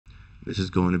This is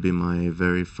going to be my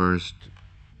very first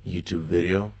YouTube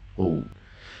video. Oh,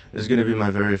 this is going to be my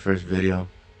very first video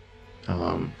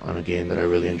on a game that I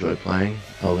really enjoy playing,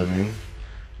 Elden Ring.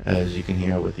 As you can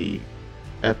hear with the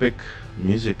epic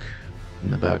music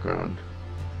in the background.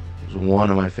 It's one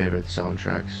of my favorite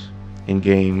soundtracks in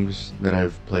games that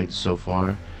I've played so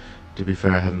far. To be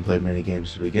fair, I haven't played many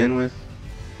games to begin with,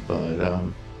 but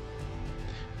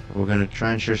we're gonna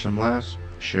try and share some laughs,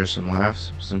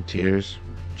 some tears.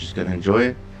 Just gonna enjoy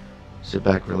it. Sit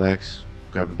back, relax,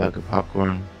 grab a bag of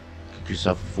popcorn, cook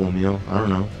yourself a full meal. I don't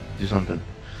know, do something.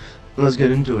 Let's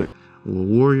get into it. A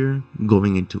warrior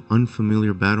going into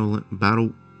unfamiliar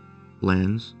battlelands.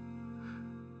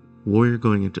 Warrior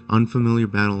going into unfamiliar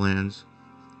battlelands,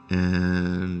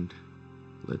 and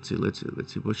let's see.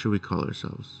 What should we call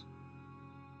ourselves?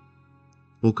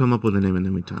 We'll come up with a name in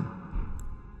the meantime.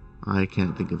 I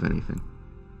can't think of anything.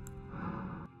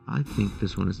 I think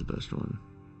this one is the best one.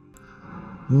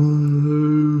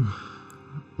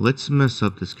 Let's mess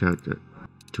up this character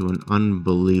to an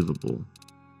unbelievable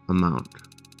amount,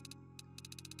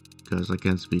 because I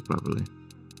can't speak properly.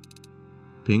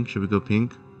 Pink? Should we go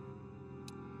pink?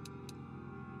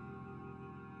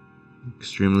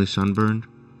 Extremely sunburned?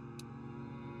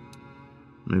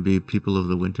 Maybe people of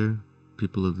the winter?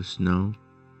 People of the snow?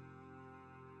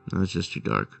 No, it's just too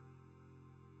dark.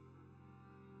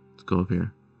 Let's go up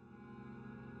here.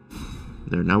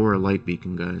 There, now we're a light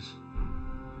beacon, guys.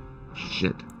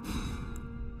 Shit.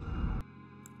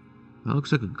 That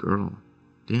looks like a girl.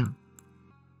 Damn.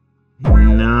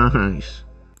 Nice.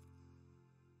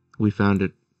 We found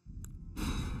it.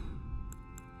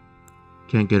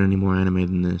 Can't get any more anime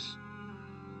than this.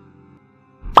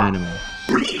 Anime.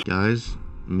 Guys,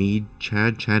 me,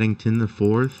 Chad Chaddington the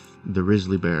Fourth, the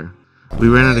Grizzly Bear. We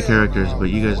ran out of characters, but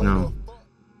you guys know.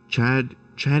 Chad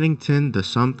Chaddington the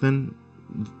something,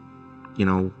 you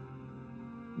know,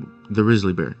 the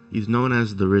Grizzly Bear. He's known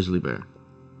as the Grizzly Bear.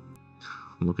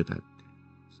 Look at that.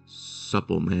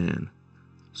 Supple man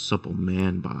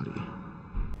body.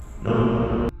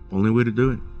 Only way to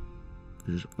do it.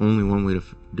 There's only one way to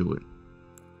do it.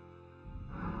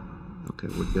 Okay,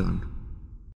 we're done.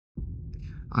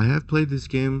 I have played this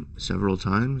game several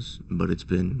times, but it's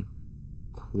been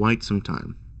quite some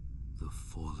time. The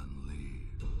fallen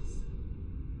leaves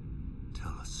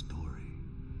tell a story.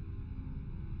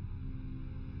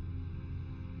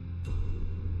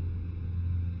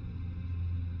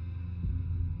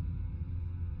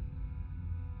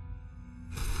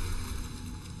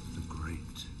 The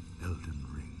great Elden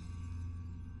Ring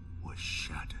was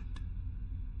shattered.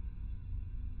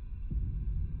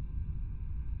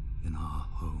 In our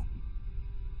home,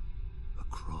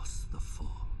 across the fog,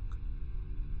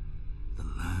 the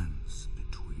lands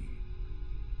between.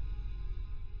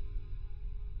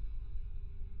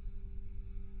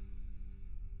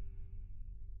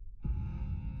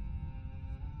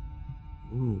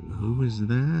 Ooh, who is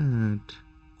that?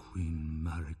 Queen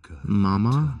Marika,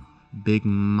 Mama? Big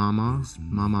Mama?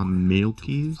 Mama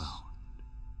Milkies?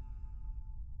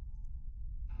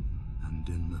 And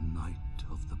in the night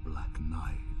of the Black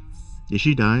Knives, Did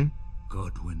she die?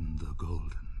 Godwyn the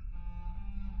Golden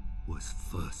was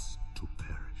first to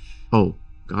perish. Oh,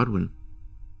 Godwyn.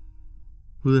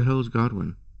 Who the hell is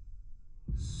Godwyn?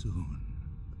 Soon,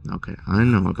 Okay, I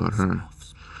know about her.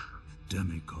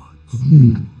 demigods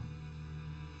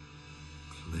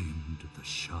claimed the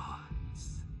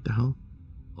shards The hell?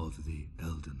 of the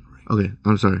Elden Ring. Okay,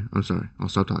 I'm sorry. I'll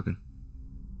stop talking.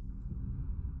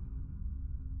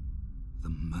 The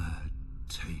mad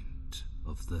taint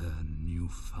of their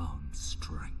newfound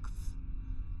strength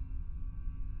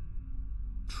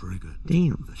triggered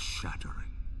Damn. the shattering.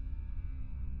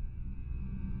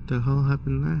 What the hell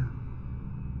happened there?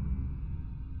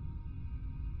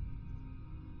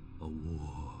 A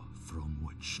war from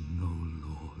which no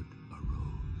lord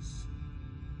arose.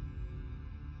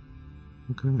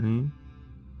 Okay.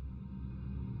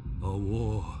 A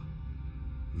war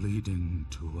leading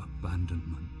to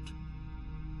abandonment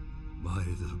by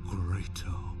the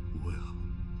greater will.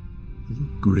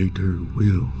 Greater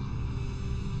will.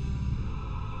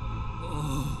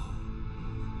 Oh,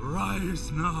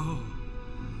 rise now,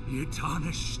 ye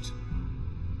tarnished,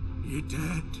 ye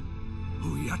dead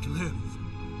who yet live.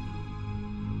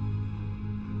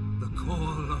 The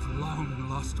call of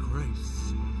long-lost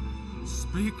grace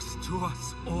speaks to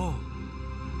us all.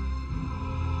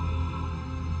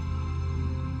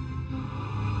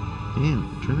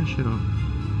 Damn, turn that shit off.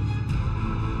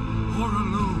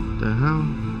 Horalu, The hell?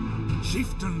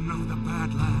 chieftain of the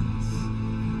Badlands,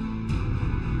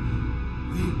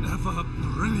 the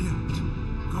ever-brilliant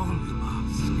Gold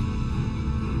Mask.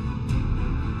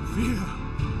 Fear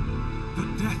The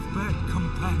deathbed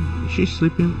companion. Is she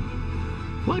sleeping?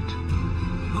 What?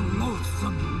 The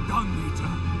loathsome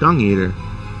dung-eater. Dung-eater.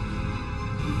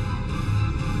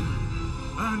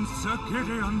 And Sir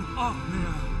Gideon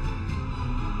Ofnir.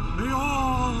 The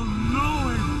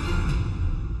all-knowing.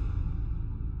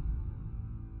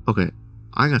 Okay,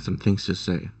 I got some things to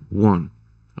say. 1.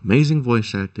 Amazing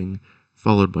voice acting,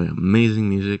 followed by amazing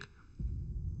music.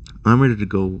 I'm ready to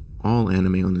go all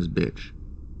anime on this bitch.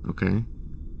 Okay?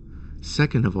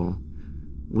 Second of all,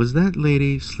 was that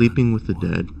lady sleeping with the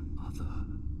dead? Other,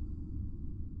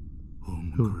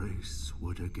 whom Who? grace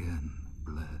would again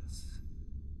bless.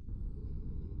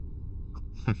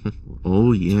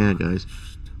 Oh yeah, guys.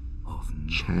 Of no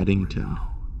Chaddington. renown.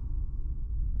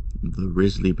 The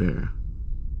grizzly bear.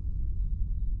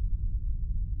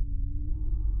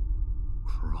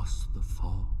 Cross the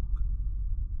fog.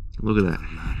 Look at that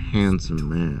handsome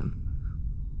man.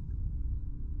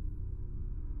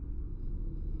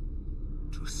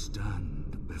 To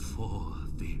stand before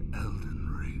the Elden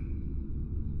Ring.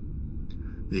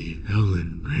 The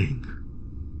Elden Ring.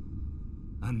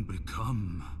 And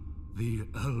become the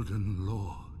Elden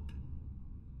Lord.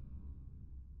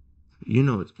 You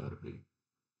know it's gotta be.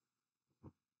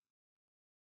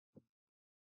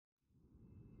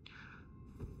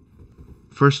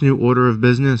 First new order of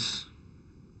business.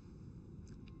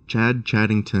 Chad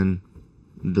Chaddington,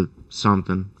 the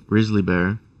something, grizzly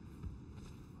bear.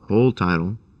 Whole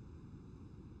title.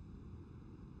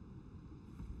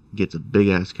 Gets a big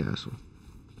ass castle.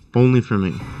 Only for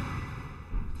me.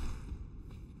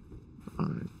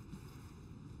 Alright.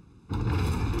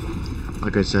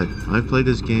 Like I said, I've played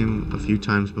this game a few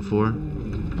times before.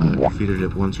 I defeated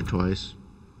it once or twice.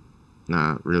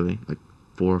 Not really, like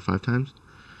 4 or 5 times.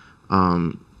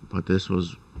 But this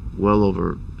was well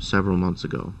over several months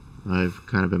ago. I've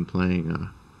kind of been playing,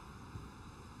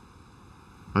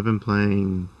 I've been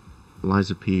playing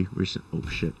Liza P recent. Oh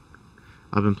shit!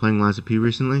 I've been playing Liza P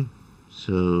recently,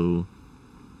 so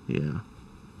yeah.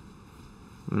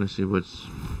 I'm gonna see what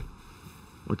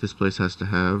this place has to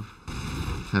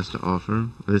offer.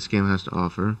 This game has to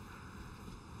offer.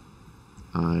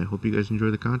 I hope you guys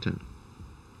enjoy the content,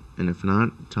 and if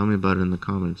not, tell me about it in the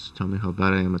comments. Tell me how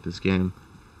bad I am at this game.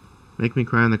 Make me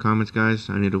cry in the comments, guys.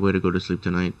 I need a way to go to sleep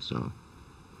tonight, so.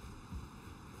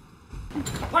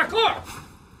 Parkour!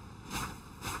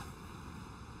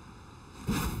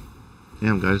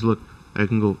 Damn, guys, look. I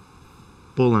can go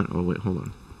full on. Oh, wait, hold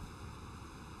on.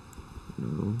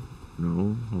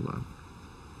 No, hold on.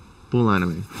 Full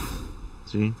anime.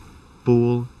 See?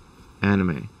 Full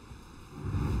anime.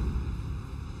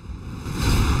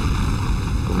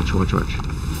 Watch.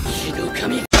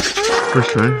 First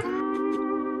try.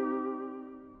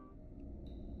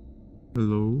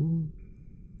 Hello?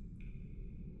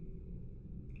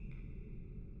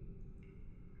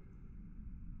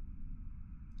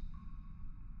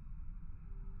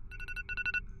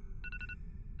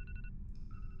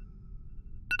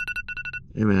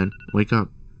 Hey man, wake up.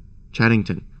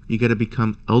 Chaddington, you gotta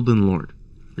become Elden Lord.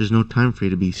 There's no time for you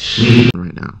to be sleeping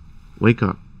right now. Wake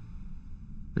up.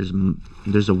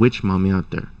 There's a witch mommy out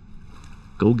there.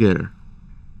 Go get her.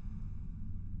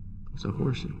 It's a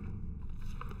horsey.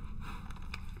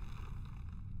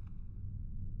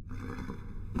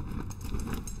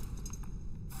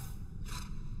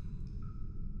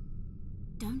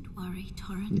 Don't worry,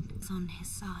 Torrent is on his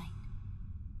side.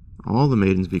 All the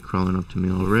maidens be crawling up to me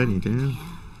already, damn. Here,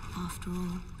 after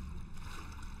all.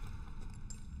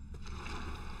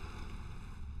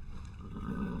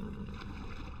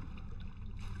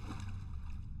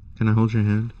 Can I hold your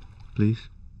hand, please?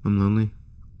 I'm lonely.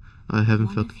 I haven't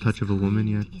One felt of the touch his of a woman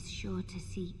yet. kind is sure to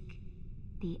seek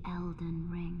the Elden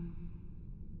Ring.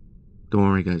 Don't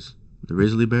worry, guys. The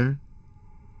grizzly bear?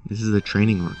 This is the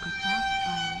training arc. Without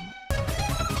violence,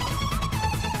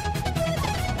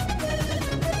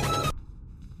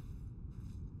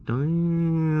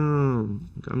 Damn.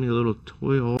 Got me a little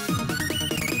toy.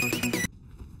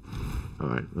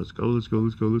 Alright, let's go.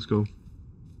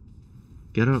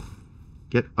 Get up.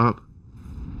 Get up.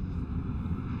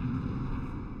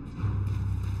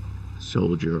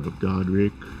 Soldier of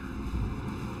Godric.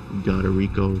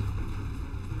 Goderico.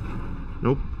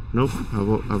 Nope. How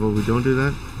about we don't do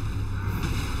that?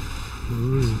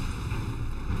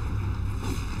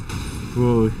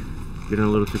 Whoa. Getting a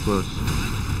little too close.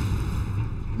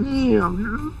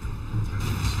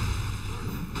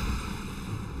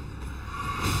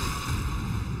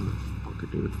 Fucker,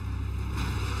 dude.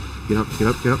 Get up.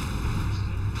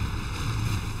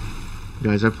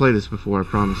 Guys, I've played this before, I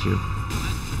promise you.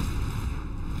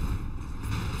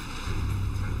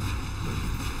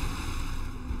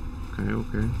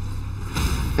 Okay.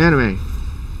 Anime.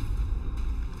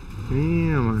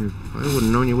 Damn, if I would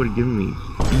have known you would have given me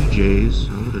BJs,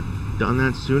 I would have done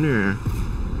that sooner.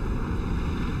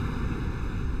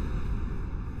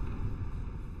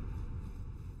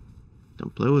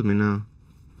 Don't play with me now.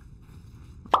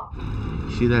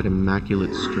 See that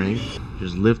immaculate strength?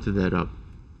 Just lifted that up.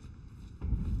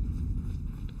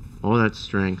 All that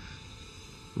strength.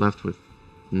 Left with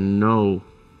no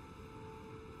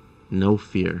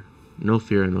fear. No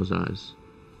fear in those eyes.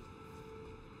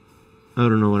 I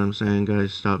don't know what I'm saying,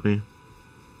 guys. Stop me.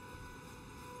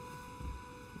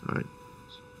 Alright.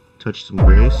 Touch some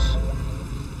grace.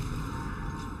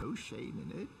 No shame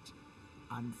in it.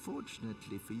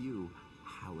 Unfortunately for you,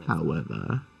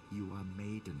 However, you are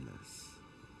maidenless.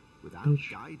 Without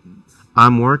guidance,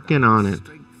 I'm working on it.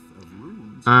 strength of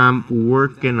runes, I'm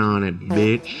working on it,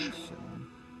 bitch.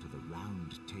 to the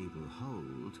round table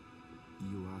hold,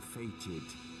 you are fated,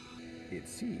 it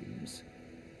seems,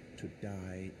 to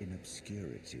die in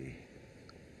obscurity.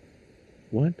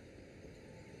 What?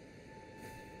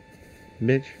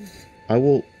 Bitch, I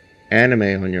will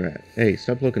anime on your ass. Hey,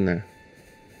 stop looking there.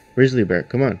 Grizzly Bear,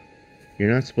 come on.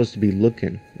 You're not supposed to be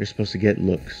looking. You're supposed to get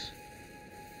looks.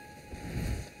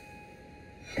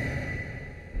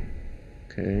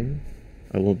 Okay.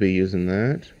 I won't be using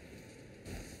that.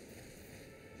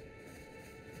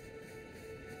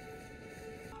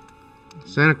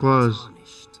 Santa Claus.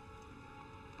 Tarnished.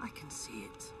 I can see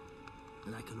it.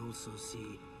 And I can also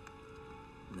see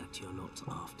that you're not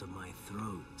after my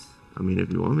throat. I mean,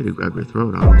 if you want me to grab your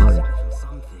throat, I don't mind.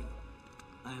 Something.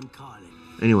 I am Carlin.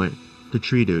 Anyway, the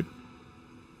tree dude.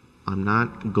 I'm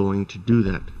not going to do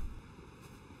that.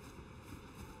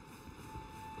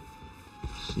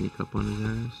 Sneak up on his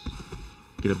ass.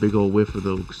 Get a big old whiff of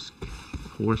those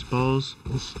horse balls.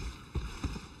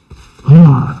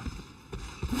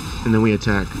 And then we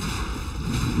attack.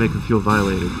 Make him feel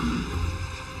violated.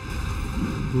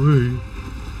 Wait.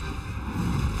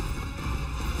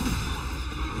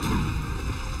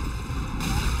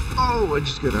 Oh, I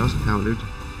just got house pounded.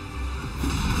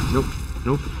 Nope.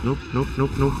 Nope. Nope. Nope.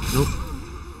 Nope. Nope. Nope.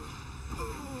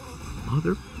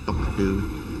 Motherfucker, dude.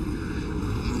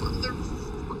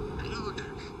 Motherfucker, dude.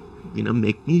 You gonna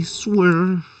make me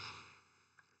swear.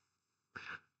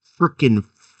 Frickin'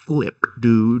 flip,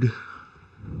 dude.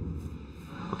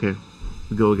 Okay,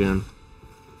 we go again.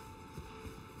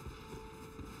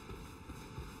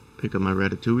 Pick up my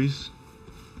ratatouilles.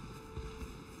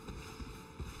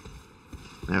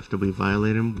 After we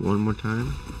violate him one more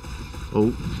time.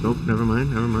 Oh, nope, never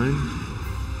mind, never mind.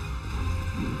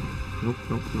 Nope,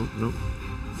 nope, nope, nope.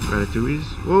 Ratatouilles.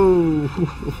 Whoa!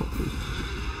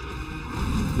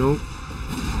 Nope.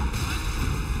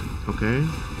 Okay.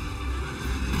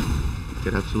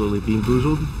 Get absolutely bean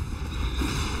boozled.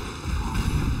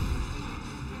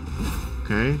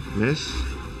 Okay, miss.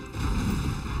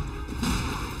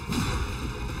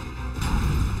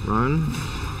 Run.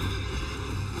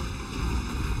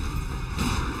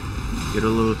 Get a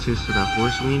little taste of that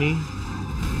horse weenie.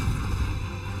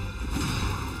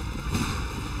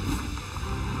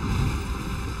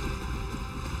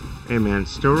 Hey man,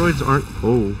 steroids aren't...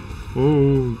 Oh.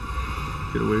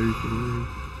 Get away, get away.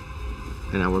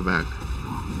 And now we're back.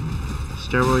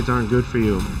 Steroids aren't good for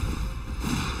you.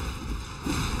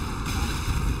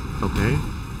 Okay.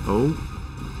 Oh.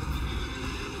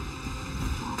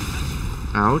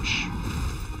 Ouch.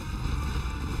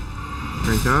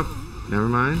 Drink up. Never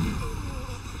mind.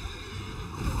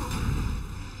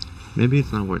 Maybe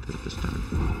it's not worth it this time.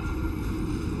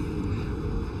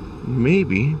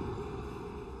 Maybe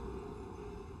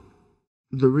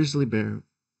the grizzly bear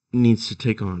needs to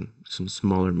take on some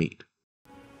smaller meat.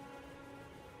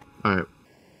 Alright.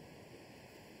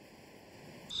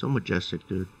 So majestic,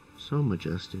 dude. So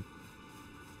majestic.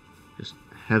 Just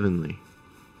heavenly.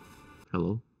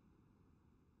 Hello?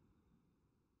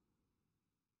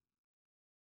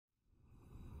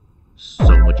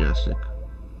 So majestic.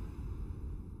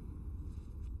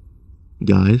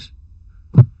 Guys,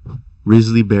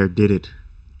 Grizzly Bear did it.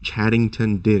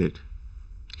 Chattington did it.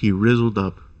 He rizzled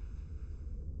up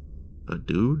a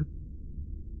dude?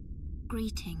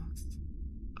 Greetings,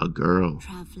 A girl.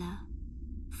 traveler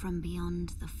from beyond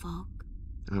the fog.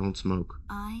 I don't smoke.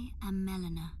 I am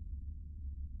Melina.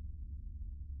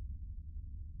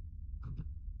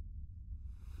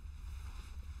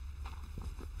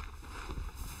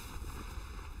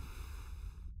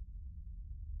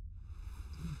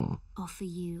 Oh, Offer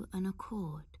you an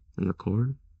accord. an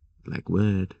accord? Like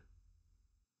what?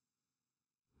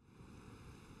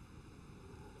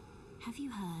 Have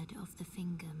you heard of the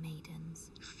Finger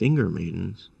Maidens? Finger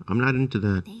maidens? I'm not into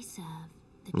that. They serve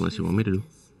the Unless two you want me to.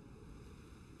 fingers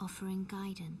offering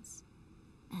guidance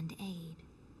and aid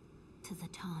to the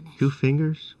tarnished. 2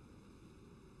 fingers?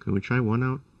 Can we try one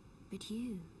out? But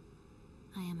you,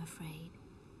 I am afraid,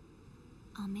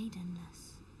 are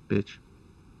maidenless. Bitch.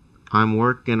 I'm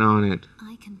working on it.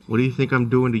 I can What do you think I'm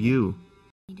doing to you?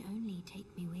 You'd only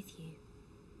take me with you.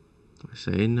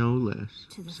 Say no less.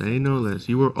 To the Say foot no of the less.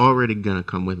 You were edge. already gonna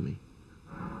come with me.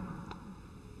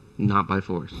 Not by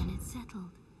force. Then it's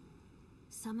settled.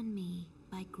 Summon me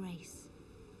by grace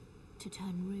to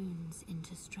turn runes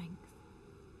into strength.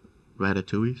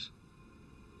 Ratatouilles?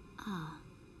 Ah,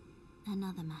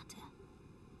 another matter.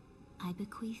 I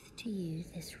bequeath to you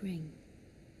this ring.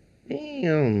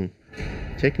 Damn.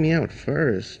 Take me out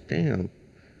first. Damn.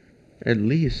 At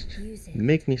least Use it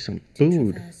make me some to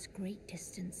food. traverse great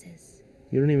distances.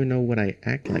 You don't even know what I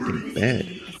act like in bed.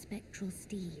 A spectral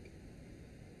steed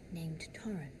named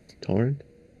Torrent. Torrent?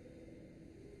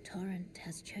 Torrent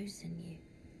has chosen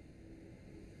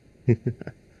you.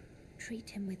 Treat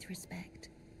him with respect.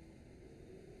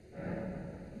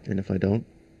 And if I don't?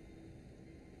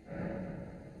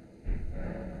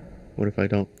 What if I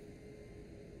don't?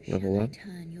 Level Shall up? I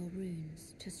turn your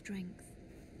runes to strength?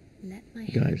 Let my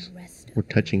Guys, hand rest we're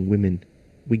upon touching women.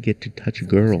 We get to touch a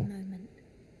For what girl. moment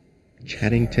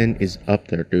Chattington is up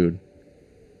there, dude.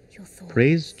 your thoughts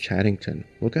Praise Chattington.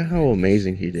 Look at how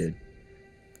amazing he did.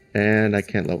 And I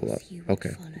can't level up.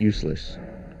 Okay, useless.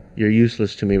 You're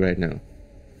useless to me right now.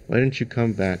 Why didn't you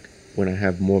come back when I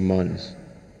have more muns?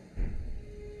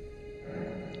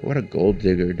 What a gold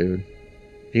digger, dude.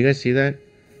 You guys see that?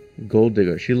 Gold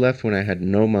digger. She left when I had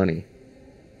no money.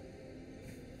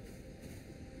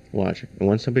 Watch.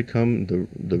 Once I become the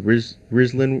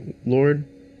Rislin Lord,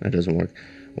 that doesn't work.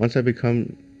 Once I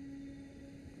become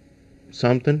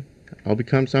something, I'll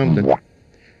become something.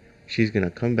 She's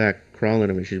gonna come back crawling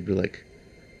to me. She'll be like,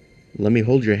 "Let me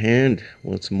hold your hand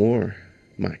once more,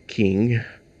 my king."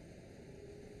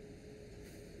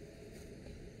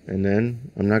 And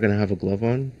then I'm not gonna have a glove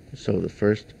on, so the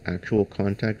first actual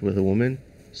contact with a woman,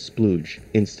 splooge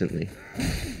instantly.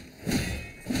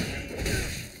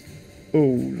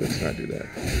 Oh, let's not do that.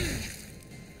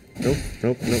 Nope,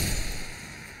 nope, nope.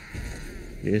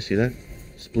 You see that?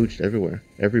 Splooged everywhere.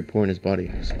 Every pore in his body.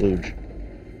 Splooge.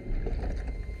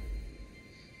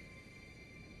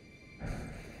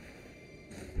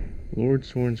 Lord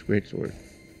Sworn's greatsword.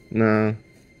 Nah,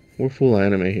 we're full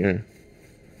anime here.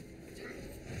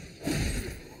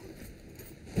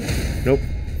 Nope.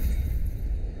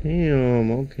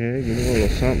 Damn, okay. Give me a little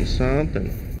something, something.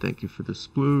 Thank you for the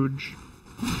splooge.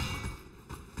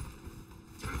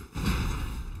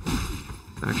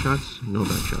 Back shots? No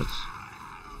back shots.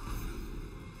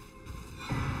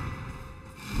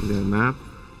 We got a map.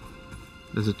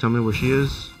 Does it tell me where she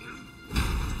is?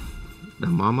 The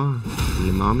mama?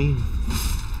 The mommy?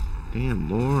 Damn,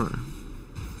 more.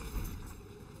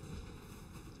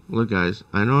 Look, guys,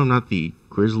 I know I'm not the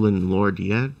Grislin Lord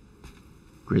yet.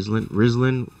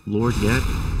 Rislin Lord yet.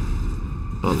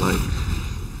 But, like,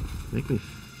 make me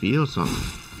feel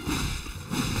something.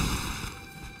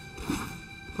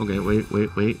 Okay,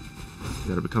 wait.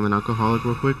 Gotta become an alcoholic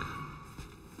real quick.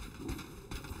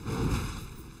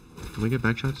 Can we get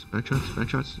back shots? Back shots? Back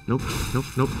shots? Nope. Nope.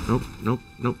 Nope. Nope. Nope.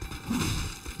 Nope.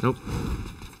 Nope.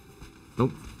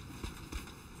 Nope.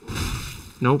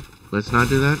 Nope. Let's not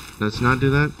do that. Let's not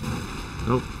do that.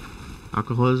 Nope.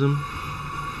 Alcoholism.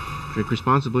 Drink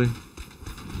responsibly.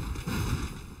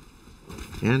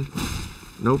 And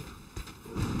nope.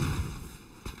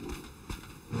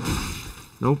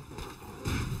 Nope.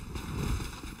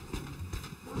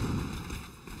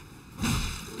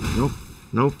 Nope.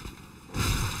 Nope.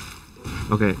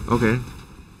 Okay, okay.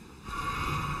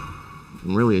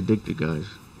 I'm really addicted, guys.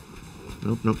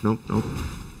 Nope, nope, nope, nope.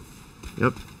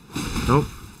 Yep. Nope.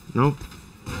 Nope.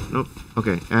 Nope.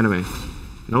 Okay, anime.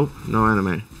 Nope, no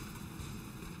anime.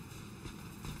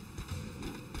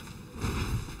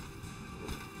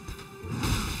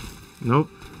 Nope.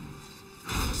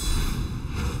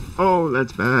 Oh,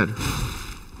 that's bad.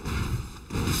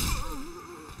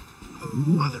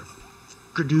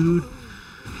 Motherfucker, dude.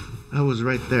 I was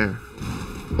right there.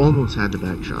 Almost had the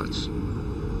back shots.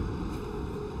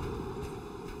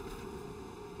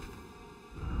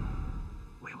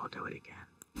 We will do it again.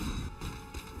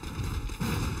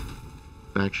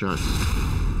 Back shots.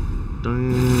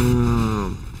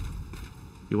 Damn.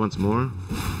 You want some more?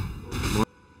 More?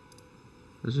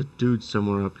 There's a dude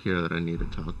somewhere up here that I need to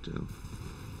talk to.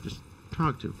 Just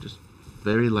talk to. Just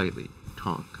very lightly.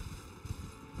 Talk.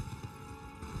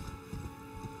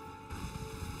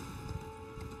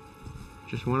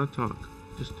 Just want to talk.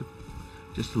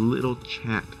 Just a little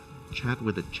chat. Chat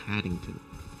with a Chattington.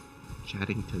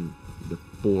 Chaddington the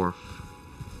Fourth.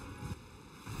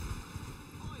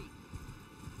 Oi!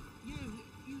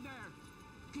 You there!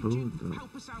 Could Who you the-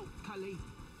 help us out, Cully?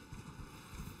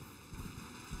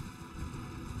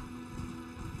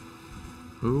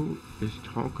 Who is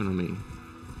talking to me?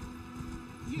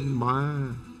 My.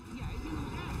 Yeah, you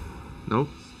there! Nope,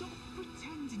 Stop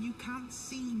pretending you can't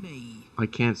see me. I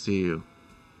can't see you.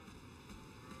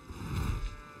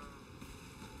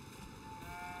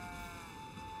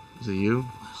 Is it you?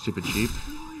 Stupid sheep.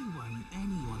 Why won't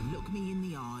anyone look me in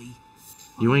the eye?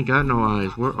 You ain't got no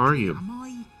eyes. Where are you? Am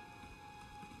I?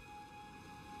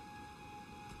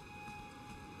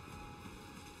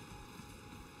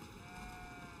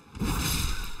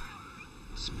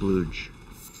 Splooge.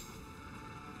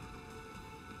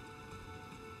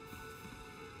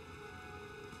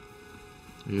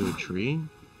 Are you a tree?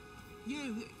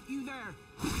 You there!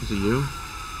 Is it you?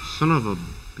 Son of a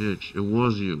bitch. It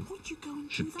was you. What'd you go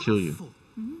and Should do that kill you. for?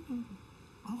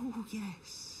 Oh,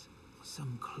 yes.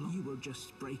 Some clock. You were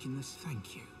just breaking this.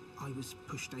 Thank you. I was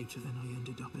pushed out and then I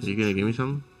ended up as Are you gonna give me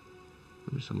something?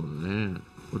 Give me some of that.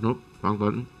 Oh, nope. Wrong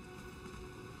button.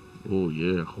 Oh,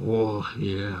 yeah. Oh,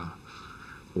 yeah.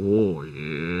 Oh,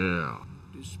 yeah.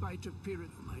 Despite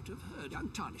appearance you might have heard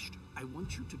untarnished, I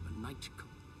want you to benight.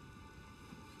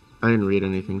 I didn't read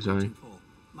anything, sorry. Waiting for?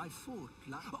 My fort.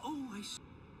 Oh, I see.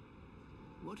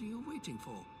 What are you waiting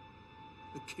for?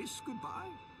 A kiss goodbye?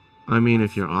 I mean,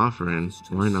 if you're offering, Lies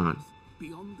to why the not? south,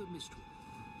 beyond the mist.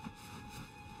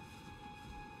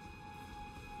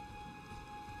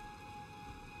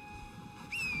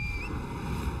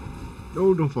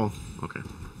 Oh, don't fall. Okay.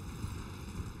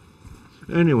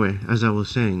 Anyway, as I was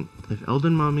saying, if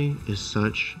Elden Mommy is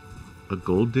such a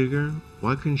gold digger,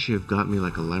 why couldn't she have got me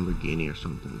like a Lamborghini or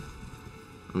something?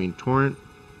 I mean, Torrent,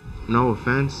 no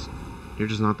offense, you're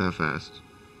just not that fast.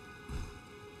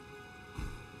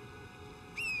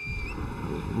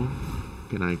 Oh,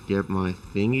 can I get my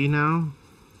thingy now?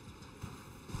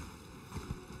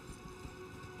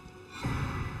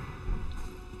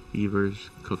 Beaver's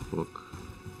Cookbook.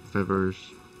 Fevers.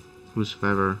 Who's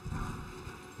Fever?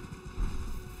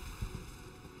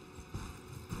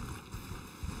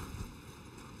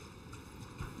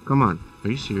 Come on, are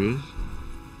you serious?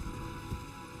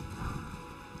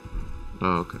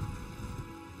 Oh, okay.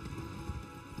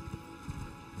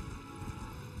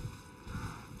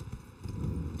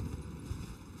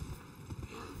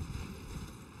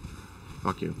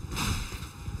 Fuck you,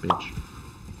 bitch.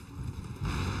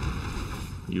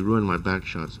 You ruin my back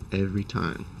shots every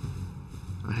time.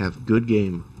 I have good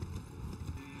game.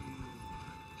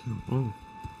 Oh,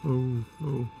 oh,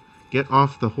 oh. Get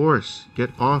off the horse. Get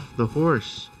off the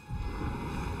horse.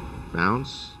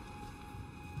 Bounce.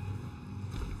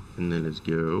 And then let's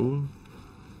go.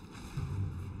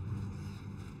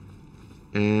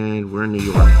 And we're in New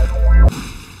York.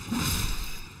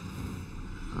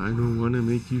 I don't want to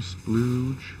make you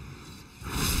splooge.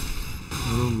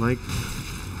 I don't like...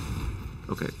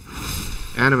 Okay.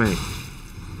 Anime.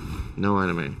 No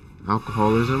anime.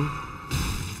 Alcoholism.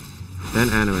 Then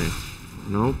anime.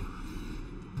 Nope.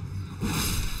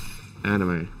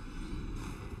 Anime.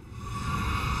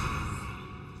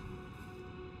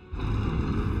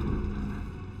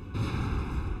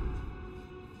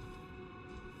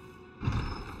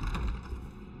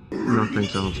 No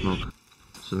thanks, I don't smoke.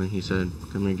 So then he said,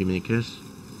 come here, give me a kiss.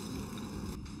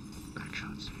 Back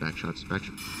shots, back shots, back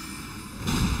shots.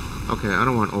 Okay, I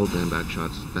don't want old man back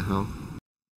shots. What the hell?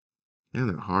 Yeah,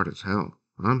 they're hard as hell.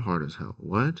 I'm hard as hell.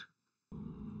 What?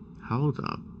 How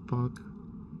the fuck?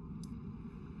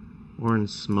 We're in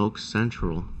Smoke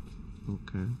Central.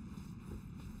 Okay.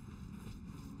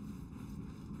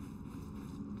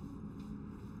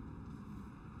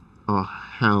 Oh,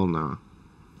 hell no.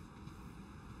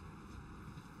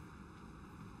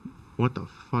 What the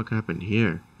fuck happened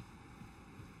here?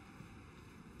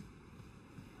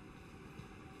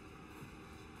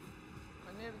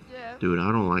 Dude,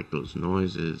 I don't like those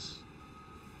noises.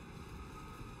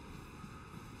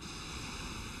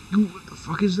 Dude, what the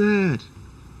fuck is that?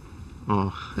 Oh,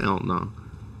 hell no.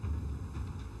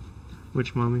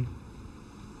 Which mommy?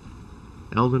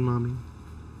 Elden mommy?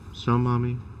 Some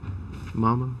mommy?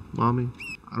 Mama? Mommy?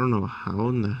 I don't know how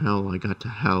in the hell I got to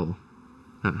hell.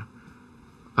 Huh.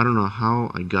 I don't know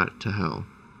how I got to hell.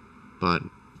 But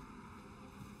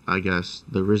I guess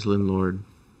the Rislin Lord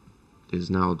is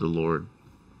now the Lord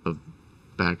of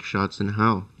back shots in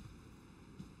hell.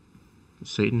 Is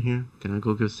Satan here? Can I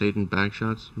go give Satan back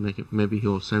shots? Make it, maybe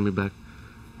he'll send me back.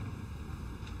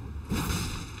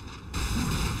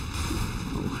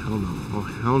 Oh hell no. Oh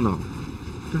hell no.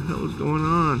 What the hell is going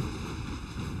on?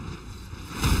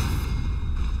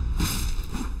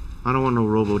 I don't want no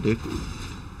robo dick.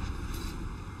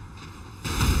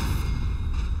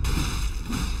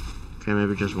 Okay,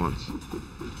 maybe just once.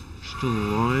 Still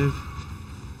alive.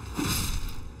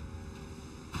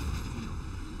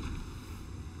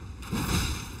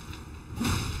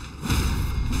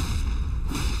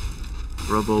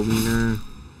 Robo wiener.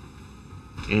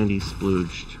 And he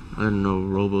splooged. I didn't know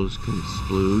robos can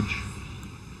splooge.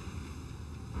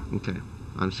 Okay,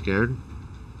 I'm scared.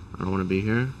 I don't want to be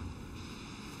here.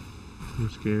 I'm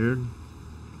scared.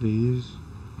 Please.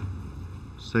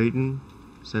 Satan,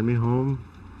 send me home.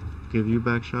 Give you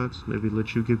back shots. Maybe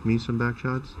let you give me some back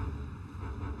shots.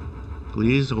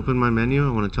 Please open my menu.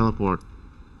 I want to teleport.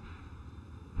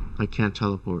 I can't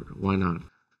teleport. Why not?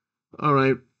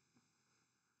 Alright.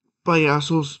 Bye,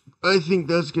 assholes. I think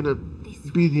that's gonna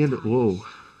be the end of. Whoa.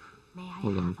 May I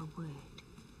Hold on. have a word?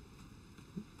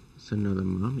 It's another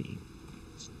mummy.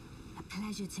 A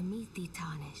pleasure to meet thee,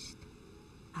 Tarnished.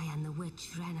 I am the witch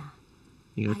Renna.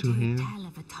 You got I two do hands? tell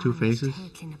of a Two tarnished faces?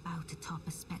 hurtling about atop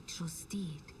a spectral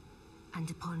steed. And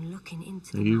upon looking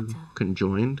into Are the you matter,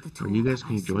 conjoined? the Are you talk guys I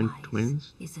conjoined surmise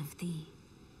twins? is of thee.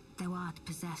 Thou art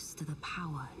possessed of the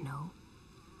power, no?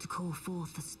 To call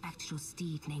forth a spectral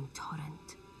steed named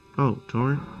Torrent. Oh,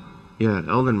 Torrent? Yeah,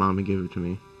 Elden Mommy gave it to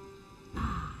me.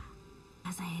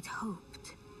 As I had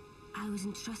hoped, I was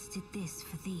entrusted this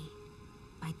for thee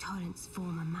by Torrent's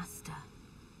former master.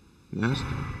 Master?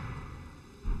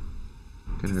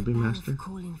 Can I be Bell master? for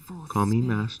calling forth Call me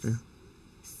spirits. master.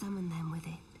 Summon them with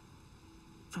it.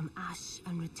 From ash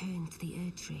and return to the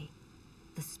Erdtree,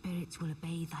 the spirits will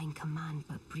obey thine command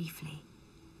but briefly,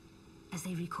 as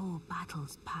they recall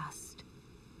battles past.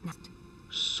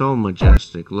 So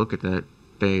majestic. Look at that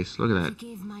face. Look at that.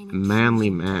 Forgive mine Manly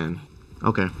intrusion, man. Dominic.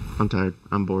 Okay, I'm tired.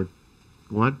 I'm bored.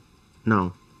 What?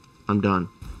 No. I'm done.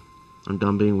 I'm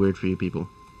done being weird for you people.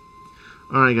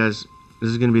 Alright guys, this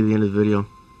is going to be the end of the video.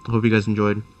 I hope you guys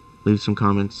enjoyed. Leave some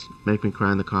comments. Make me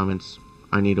cry in the comments.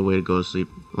 I need a way to go to sleep.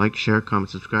 Like, share, comment,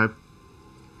 subscribe.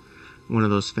 One of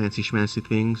those fancy schmancy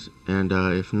things. And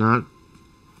if not,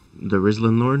 the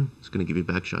Rislin Lord is going to give you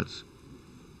back shots.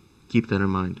 Keep that in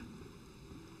mind.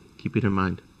 Keep it in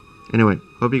mind. Anyway,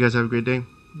 hope you guys have a great day.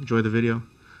 Enjoy the video.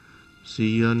 See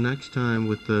you next time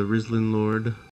with the Rislin Lord.